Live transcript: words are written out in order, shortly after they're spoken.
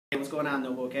what's going on,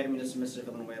 Noble Academy? This is Mr.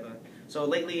 Villanueva. So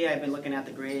lately I've been looking at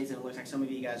the grades and it looks like some of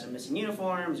you guys are missing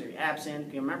uniforms or you're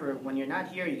absent. You remember, when you're not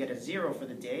here, you get a 0 for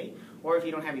the day, or if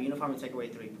you don't have a uniform, you take away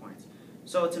 3 points.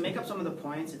 So to make up some of the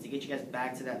points and to get you guys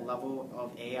back to that level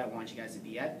of A I want you guys to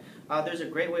be at, there's a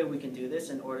great way we can do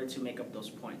this in order to make up those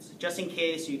points. Just in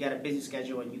case you got a busy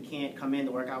schedule and you can't come in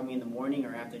to work out with me in the morning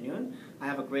or afternoon, I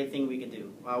have a great thing we can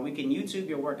do. We can YouTube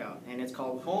your workout, and it's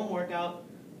called Home Workout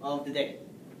of the Day.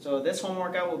 So this home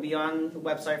workout will be on the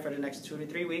website for the next 2 to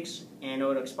 3 weeks, and it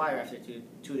will expire after 2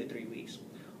 to 3 weeks.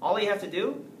 All you have to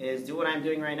do is do what I'm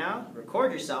doing right now,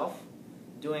 record yourself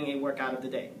doing a workout of the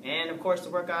day. And of course the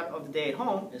workout of the day at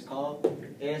home is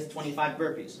 25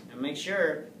 burpees. And make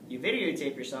sure you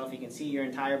videotape yourself, you can see your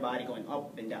entire body going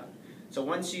up and down. So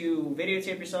once you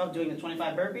videotape yourself doing the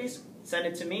 25 burpees, send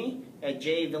it to me at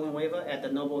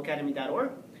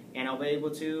jvillanueva@thenobleacademy.org, and I'll be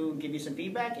able to give you some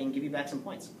feedback and give you back some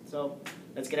points. So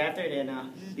let's get after it and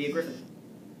be a Griffin.